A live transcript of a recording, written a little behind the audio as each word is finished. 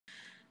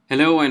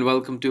Hello and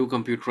welcome to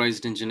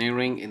Computerized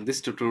Engineering. In this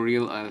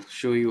tutorial, I'll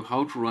show you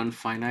how to run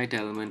finite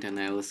element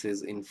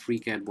analysis in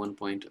FreeCAD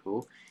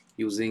 1.0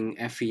 using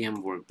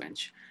FEM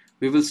Workbench.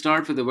 We will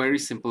start with a very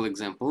simple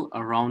example,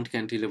 a round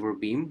cantilever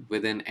beam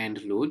with an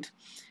end load.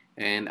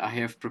 And I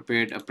have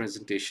prepared a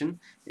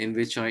presentation in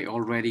which I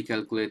already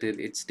calculated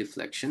its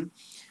deflection.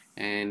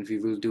 And we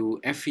will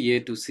do FEA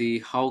to see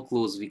how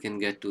close we can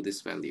get to this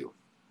value.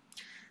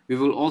 We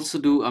will also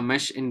do a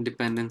mesh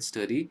independent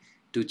study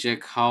to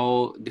check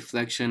how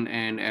deflection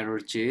and error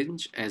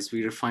change as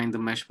we refine the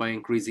mesh by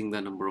increasing the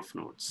number of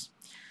nodes.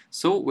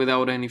 So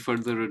without any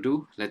further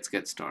ado, let's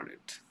get started.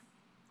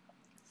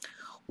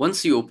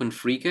 Once you open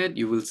FreeCAD,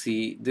 you will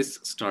see this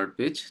start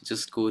page.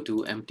 Just go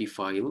to empty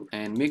file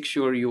and make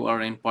sure you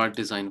are in part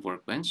design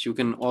workbench. You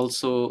can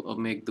also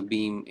make the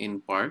beam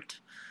in part,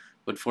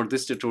 but for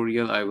this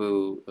tutorial I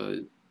will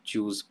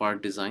choose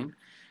part design.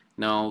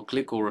 Now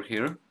click over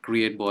here,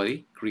 create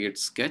body, create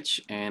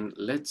sketch, and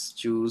let's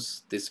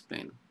choose this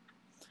plane.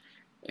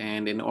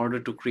 And in order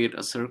to create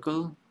a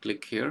circle,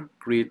 click here,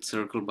 create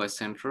circle by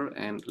center,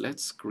 and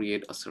let's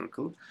create a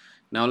circle.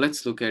 Now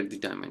let's look at the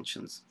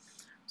dimensions.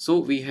 So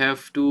we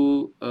have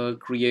to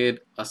create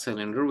a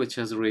cylinder which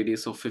has a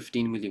radius of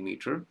 15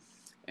 millimeter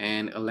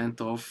and a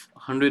length of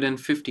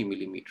 150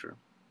 millimeter.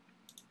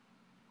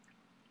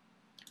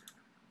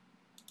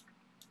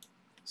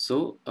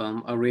 So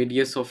a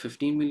radius of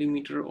 15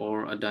 millimeter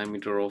or a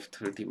diameter of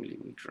 30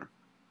 millimeter.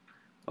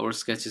 Our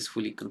sketch is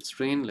fully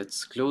constrained.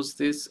 Let's close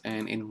this,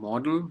 and in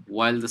model,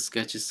 while the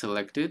sketch is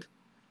selected,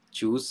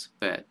 choose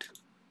pad.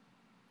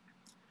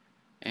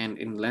 And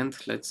in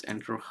length, let's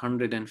enter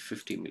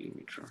 150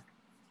 millimeter.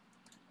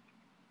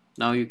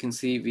 Now you can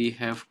see we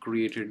have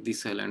created the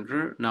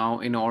cylinder. Now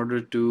in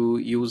order to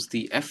use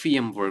the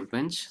FEM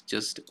workbench,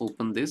 just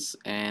open this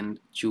and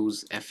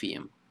choose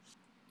FEM.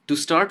 To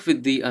start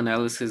with the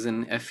analysis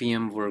in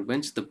FEM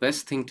Workbench, the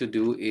best thing to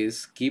do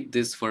is keep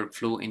this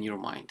workflow in your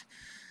mind.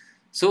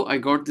 So I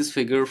got this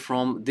figure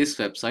from this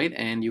website,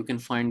 and you can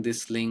find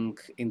this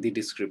link in the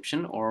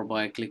description or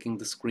by clicking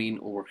the screen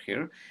over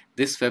here.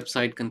 This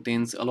website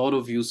contains a lot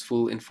of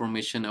useful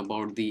information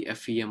about the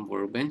FEM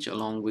Workbench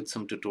along with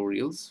some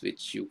tutorials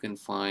which you can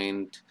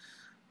find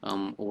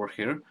over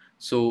here.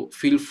 So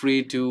feel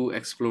free to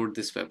explore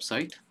this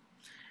website.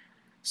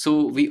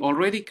 So we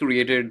already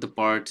created the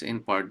parts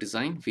in part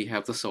design. We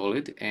have the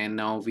solid, and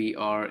now we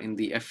are in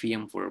the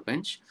FEM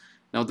workbench.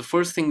 Now the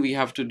first thing we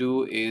have to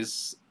do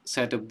is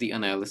set up the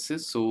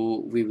analysis.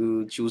 So we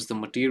will choose the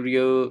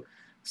material,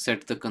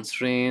 set the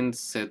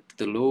constraints, set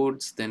the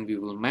loads, then we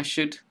will mesh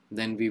it,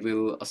 then we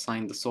will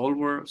assign the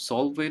solver,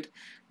 solve it,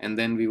 and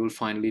then we will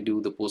finally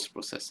do the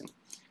post-processing.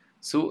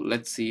 So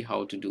let's see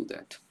how to do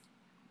that.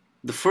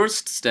 The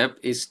first step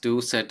is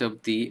to set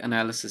up the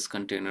analysis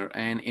container,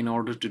 and in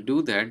order to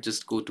do that,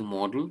 just go to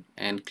model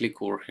and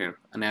click over here,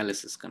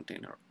 analysis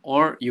container,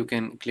 or you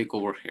can click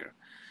over here.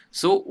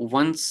 So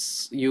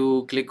once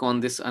you click on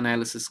this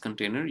analysis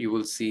container, you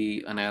will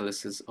see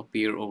analysis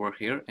appear over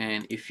here,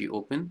 and if you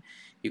open,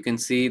 you can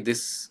see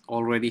this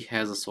already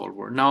has a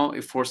solver. Now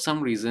if for some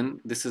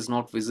reason this is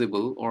not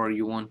visible or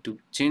you want to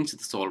change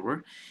the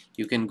solver,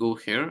 you can go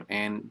here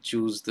and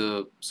choose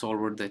the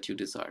solver that you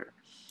desire.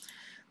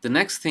 The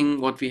next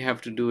thing what we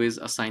have to do is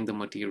assign the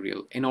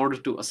material. In order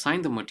to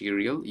assign the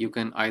material, you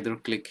can either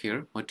click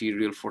here,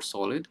 material for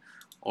solid,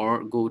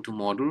 or go to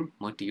model,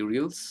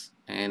 materials,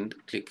 and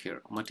click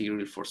here,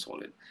 material for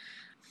solid.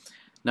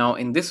 Now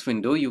in this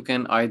window, you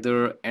can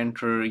either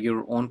enter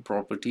your own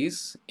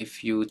properties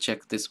if you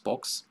check this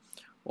box,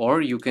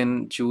 or you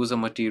can choose a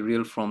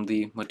material from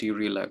the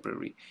material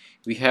library.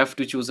 We have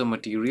to choose a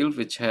material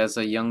which has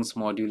a Young's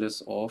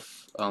modulus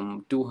of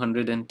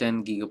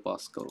 210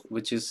 gigapascal,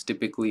 which is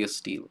typically a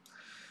steel.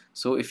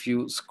 So if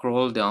you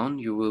scroll down,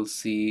 you will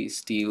see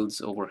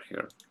steels over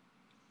here.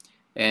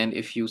 And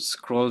if you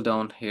scroll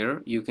down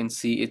here, you can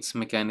see its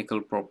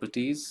mechanical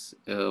properties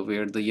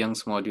where the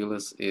Young's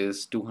modulus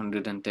is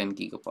 210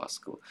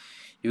 gigapascal.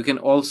 You can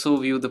also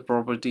view the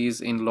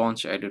properties in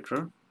Launch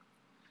Editor.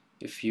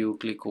 If you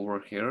click over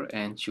here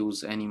and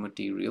choose any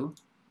material,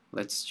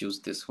 let's choose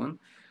this one,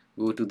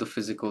 go to the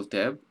physical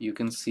tab, you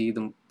can see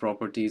the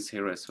properties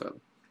here as well.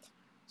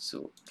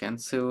 So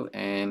cancel,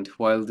 and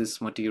while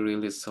this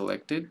material is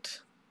selected,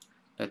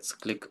 let's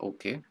click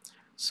OK.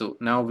 So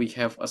now we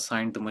have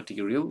assigned the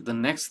material. The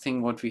next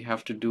thing what we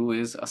have to do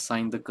is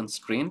assign the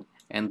constraint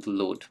and the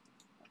load.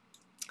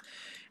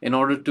 In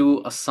order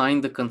to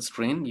assign the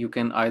constraint, you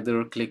can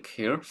either click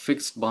here,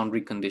 fixed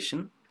boundary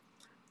condition,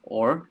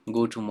 or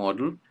go to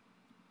model,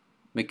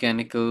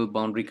 mechanical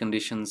boundary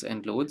conditions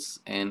and loads,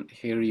 and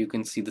here you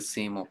can see the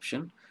same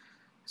option.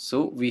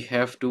 So we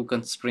have to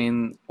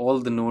constrain all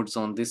the nodes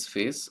on this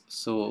face,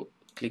 so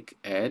click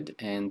add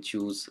and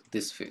choose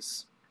this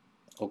face.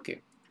 Okay.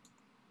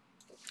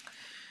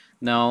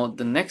 Now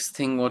the next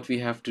thing what we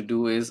have to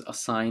do is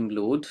assign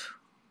load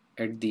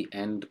at the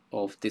end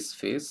of this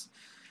face.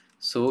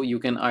 So you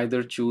can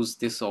either choose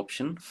this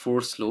option,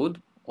 force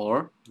load,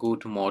 or go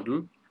to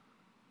model,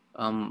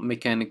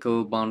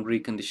 mechanical boundary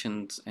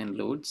conditions and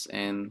loads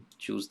and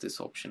choose this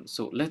option.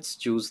 So let's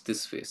choose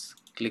this face.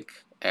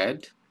 Click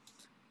add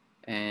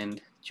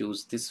and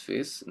choose this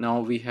face. Now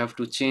we have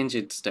to change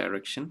its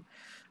direction.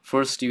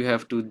 First you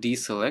have to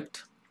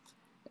deselect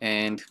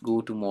and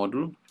go to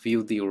model,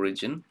 view the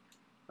origin.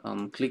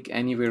 Click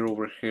anywhere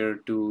over here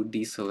to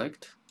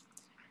deselect.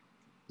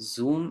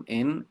 Zoom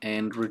in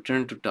and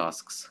return to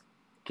tasks.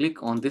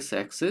 Click on this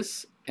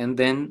axis and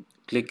then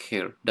click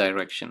here,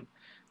 direction.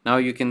 Now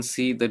you can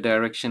see the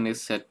direction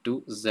is set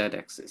to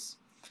Z-axis.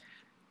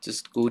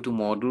 Just go to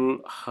model,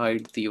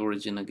 hide the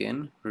origin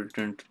again,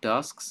 return to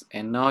tasks,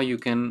 and now you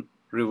can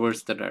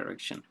reverse the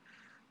direction.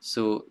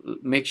 So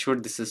make sure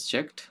this is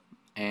checked,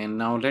 and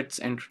now let's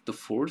enter the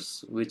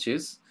force, which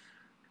is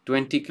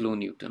 20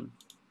 kilonewton.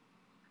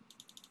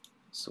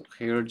 So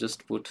here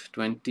just put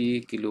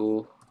 20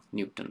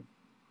 kilonewton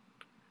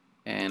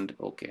and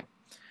OK.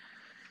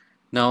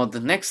 Now the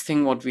next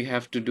thing what we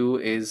have to do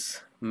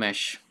is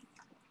mesh.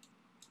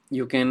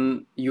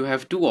 You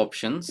have two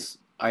options.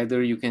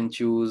 Either you can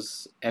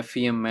choose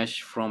FEM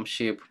mesh from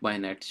shape by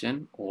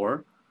NetGen,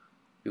 or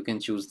you can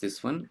choose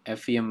this one,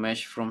 FEM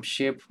mesh from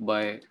shape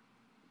by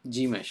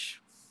Gmesh.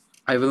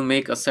 I will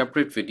make a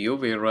separate video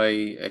where I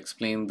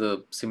explain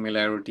the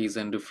similarities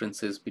and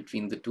differences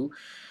between the two.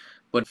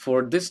 But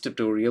for this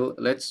tutorial,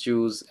 let's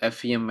choose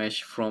FEM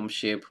mesh from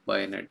shape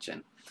by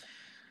NetGen.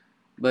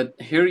 But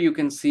here you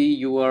can see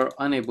you are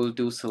unable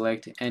to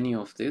select any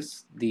of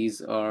this.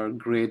 These are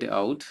grayed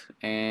out,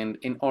 and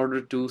in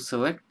order to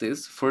select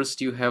this,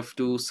 first you have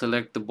to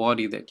select the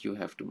body that you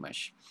have to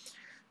mesh.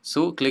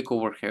 So click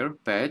over here,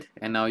 pad,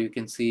 and now you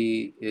can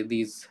see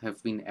these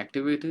have been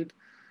activated.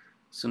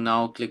 So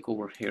now click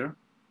over here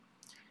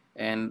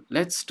and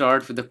let's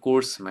start with the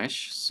coarse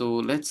mesh. So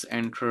let's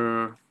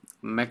enter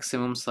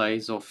maximum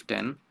size of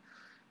 10.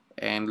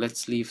 And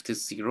let's leave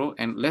this 0,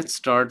 and let's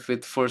start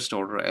with first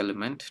order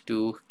element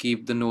to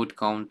keep the node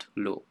count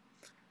low.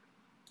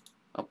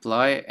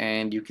 Apply,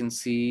 and you can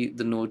see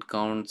the node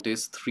count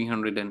is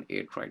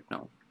 308 right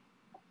now.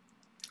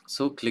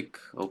 So click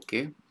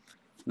OK.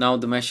 Now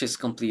the mesh is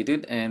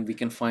completed and we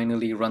can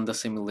finally run the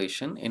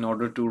simulation. In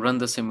order to run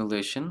the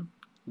simulation,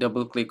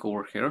 double click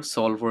over here,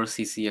 Solver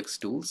CCX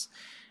Tools,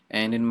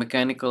 and in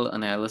mechanical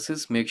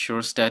analysis make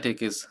sure static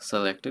is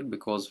selected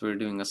because we're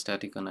doing a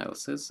static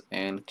analysis,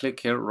 and click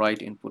here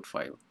write input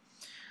file.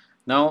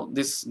 Now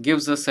this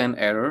gives us an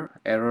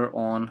error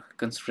on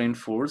constraint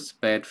force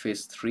pad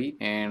phase 3,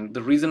 and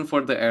the reason for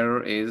the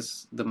error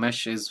is the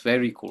mesh is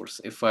very coarse.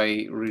 If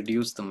I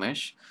reduce the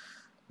mesh,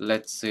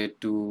 let's say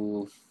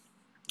to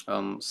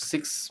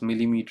 6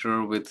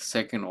 millimeter with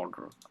second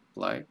order,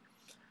 apply,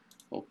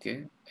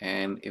 OK,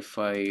 and if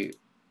I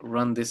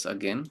run this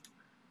again,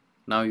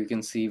 now you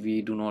can see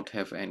we do not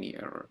have any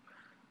error.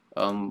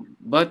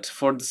 But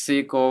for the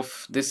sake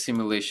of this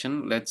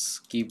simulation, let's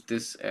keep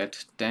this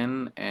at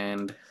 10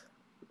 and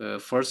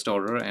first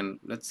order, and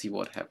let's see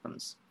what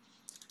happens.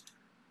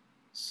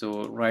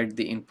 So write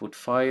the input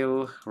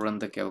file, run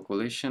the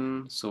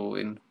calculation. So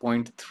in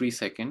 0.3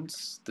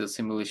 seconds the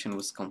simulation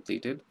was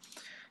completed,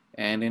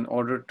 and in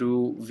order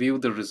to view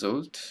the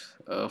result,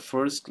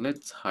 first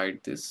let's hide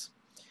this,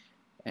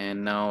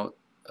 and now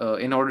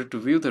in order to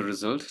view the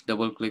result,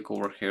 double click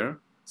over here,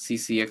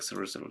 CCX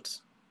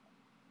results.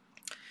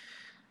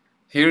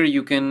 Here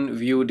you can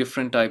view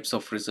different types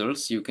of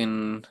results. You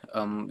can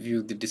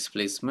view the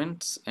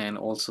displacements and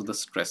also the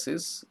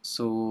stresses.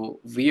 So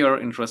we are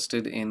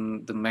interested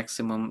in the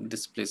maximum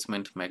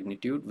displacement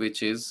magnitude,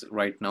 which is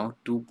right now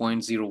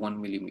 2.01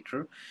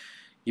 millimeter.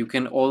 You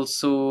can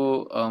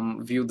also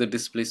view the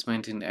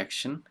displacement in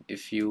action.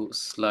 If you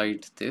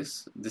slide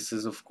this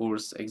is of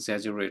course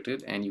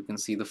exaggerated, and you can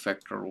see the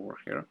factor over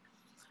here.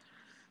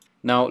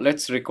 Now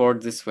let's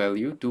record this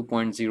value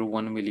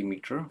 2.01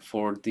 millimeter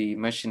for the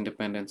mesh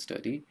independent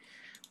study.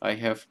 I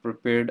have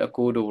prepared a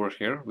code over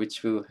here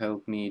which will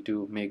help me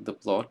to make the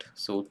plot.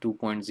 So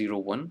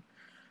 2.01,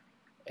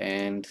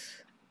 and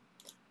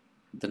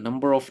the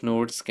number of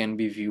nodes can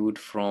be viewed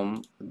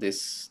from the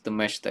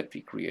mesh that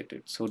we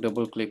created. So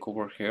double click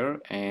over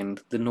here,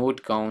 and the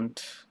node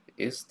count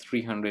is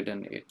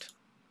 308.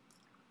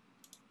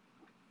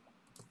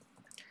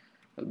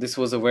 This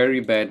was a very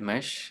bad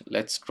mesh.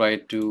 Let's try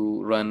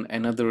to run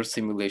another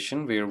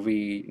simulation where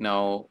we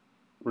now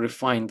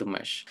refine the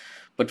mesh.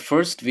 But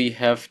first we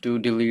have to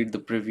delete the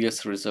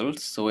previous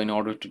results. So in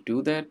order to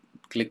do that,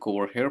 click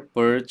over here,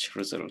 purge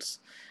results.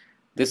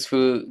 This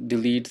will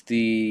delete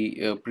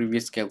the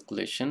previous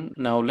calculation.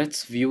 Now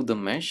let's view the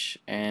mesh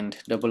and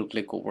double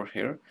click over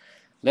here.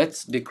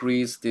 Let's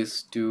decrease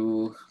this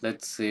to,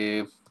 let's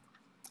say,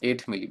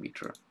 8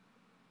 millimeter,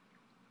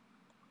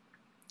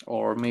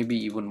 or maybe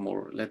even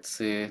more, let's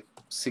say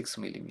 6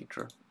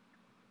 millimeter.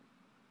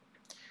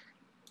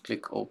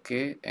 Click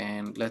OK,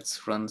 and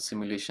let's run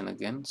simulation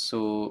again.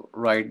 So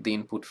write the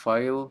input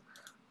file,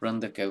 run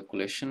the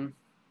calculation.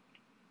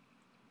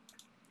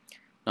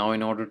 Now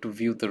in order to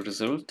view the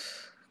result,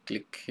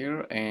 click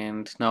here,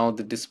 and now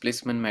the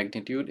displacement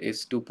magnitude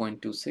is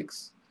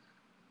 2.26.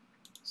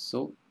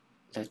 So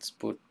let's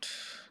put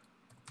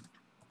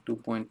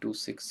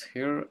 2.26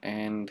 here,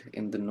 and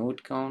in the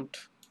node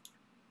count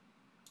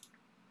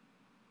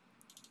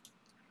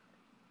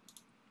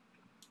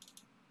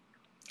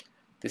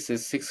this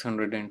is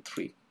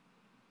 603.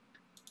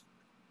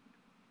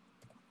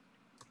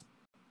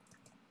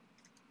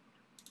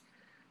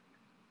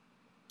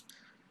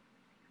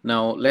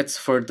 Now let's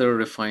further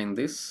refine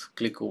this.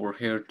 Click over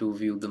here to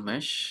view the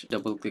mesh,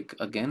 double click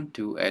again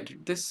to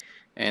edit this,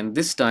 and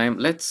this time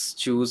let's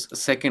choose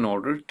second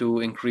order to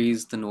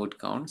increase the node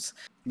counts.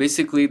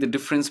 Basically, the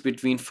difference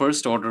between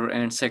first order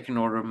and second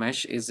order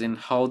mesh is in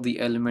how the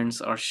elements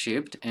are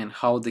shaped and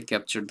how they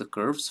capture the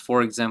curves.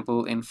 For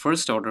example, in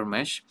first order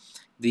mesh,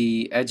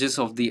 the edges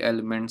of the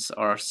elements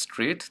are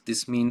straight.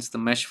 This means the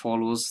mesh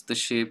follows the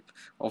shape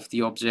of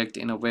the object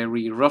in a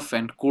very rough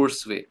and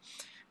coarse way,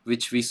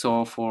 which we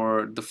saw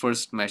for the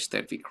first mesh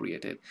that we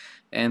created,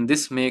 and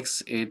this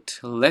makes it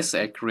less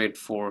accurate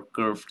for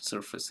curved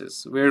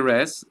surfaces.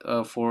 Whereas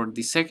for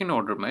the second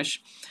order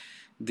mesh,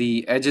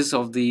 the edges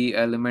of the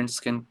elements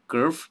can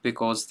curve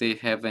because they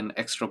have an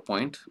extra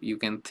point. You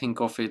can think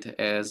of it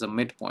as a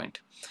midpoint.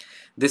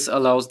 This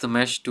allows the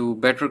mesh to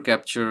better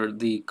capture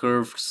the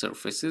curved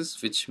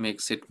surfaces, which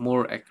makes it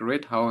more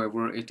accurate.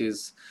 However, it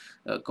is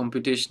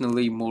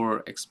computationally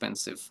more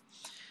expensive.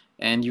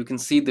 And you can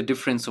see the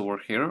difference over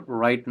here.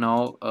 Right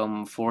now,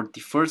 for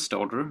the first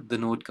order, the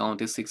node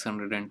count is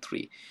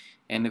 603.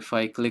 And if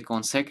I click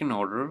on second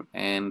order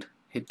and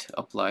hit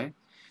apply,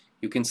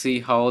 you can see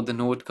how the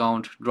node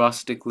count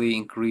drastically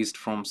increased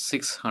from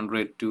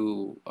 600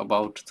 to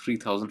about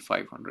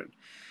 3500.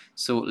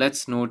 So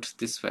let's note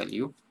this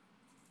value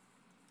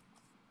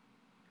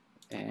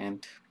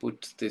and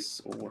put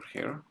this over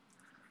here.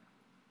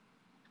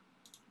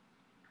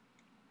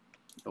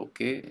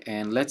 Okay,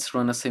 and let's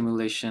run a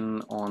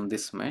simulation on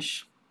this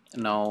mesh.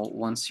 Now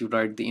once you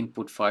write the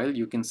input file,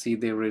 you can see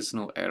there is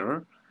no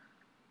error,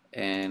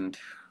 and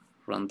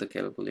run the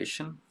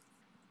calculation,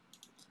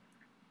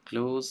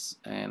 close,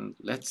 and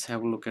let's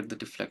have a look at the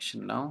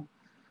deflection now.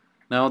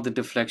 Now the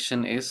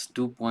deflection is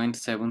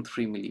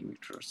 2.73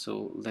 millimeters,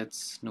 so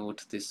let's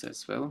note this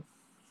as well,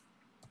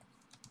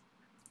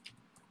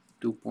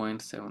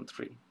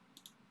 2.73.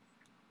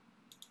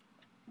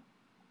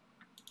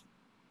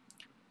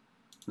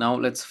 Now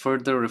let's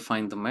further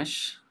refine the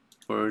mesh,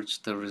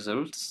 purge the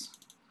results,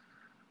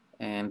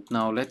 and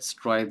now let's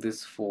try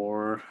this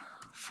for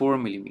 4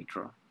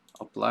 millimeter.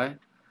 Apply,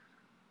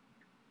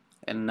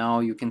 and now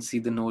you can see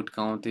the node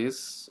count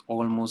is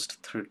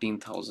almost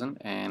 13,000,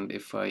 and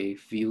if I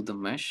view the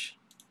mesh,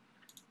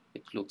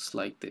 it looks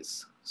like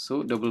this.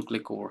 So double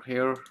click over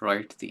here,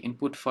 write the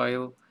input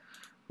file,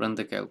 run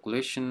the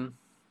calculation.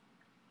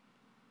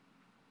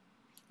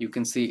 You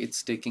can see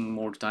it's taking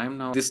more time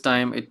now. This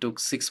time it took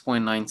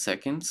 6.9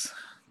 seconds.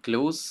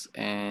 Close,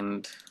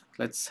 and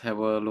let's have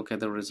a look at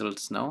the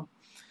results now.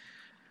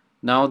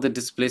 Now the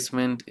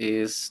displacement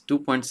is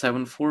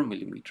 2.74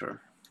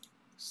 millimeter.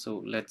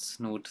 So let's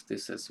note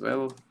this as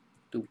well,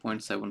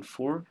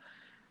 2.74,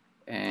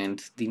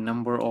 and the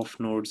number of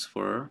nodes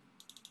were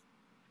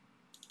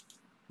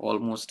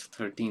almost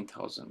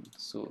 13,000.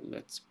 So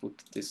let's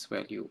put this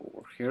value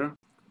over here.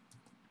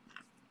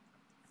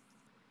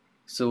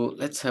 So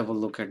let's have a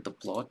look at the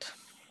plot.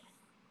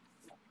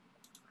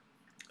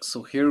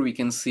 So here we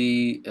can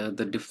see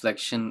the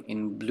deflection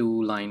in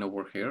blue line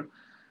over here.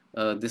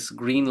 This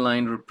green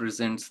line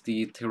represents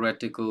the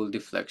theoretical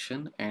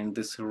deflection, and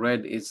this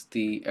red is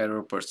the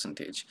error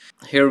percentage.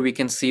 Here we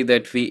can see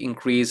that we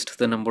increased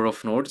the number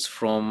of nodes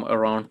from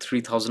around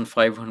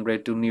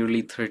 3,500 to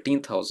nearly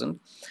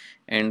 13,000,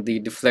 and the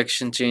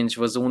deflection change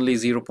was only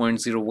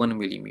 0.01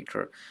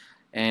 millimeter.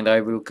 And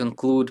I will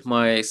conclude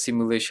my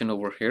simulation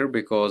over here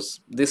because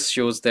this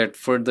shows that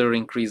further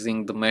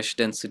increasing the mesh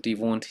density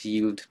won't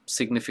yield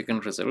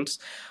significant results.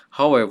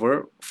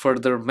 However,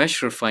 further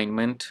mesh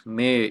refinement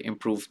may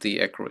improve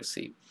the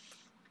accuracy.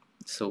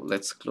 So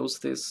let's close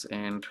this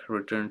and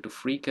return to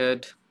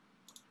FreeCAD.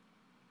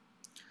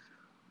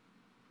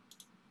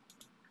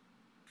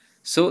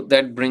 So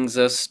that brings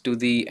us to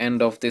the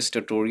end of this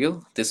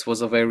tutorial. This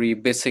was a very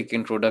basic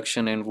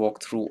introduction and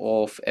walkthrough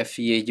of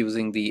FEA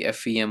using the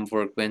FEM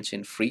Workbench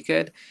in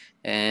FreeCAD,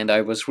 and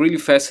I was really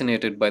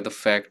fascinated by the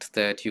fact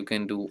that you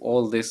can do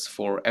all this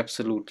for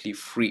absolutely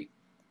free.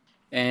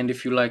 And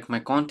if you like my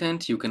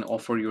content, you can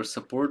offer your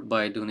support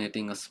by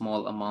donating a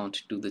small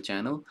amount to the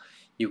channel.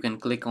 You can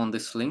click on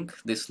this link.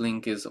 This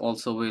link is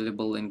also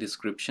available in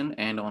description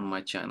and on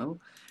my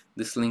channel.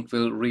 This link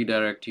will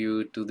redirect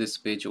you to this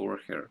page over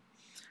here.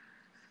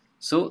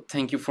 So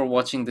thank you for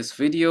watching this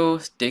video.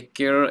 Take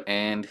care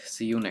and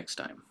see you next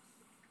time.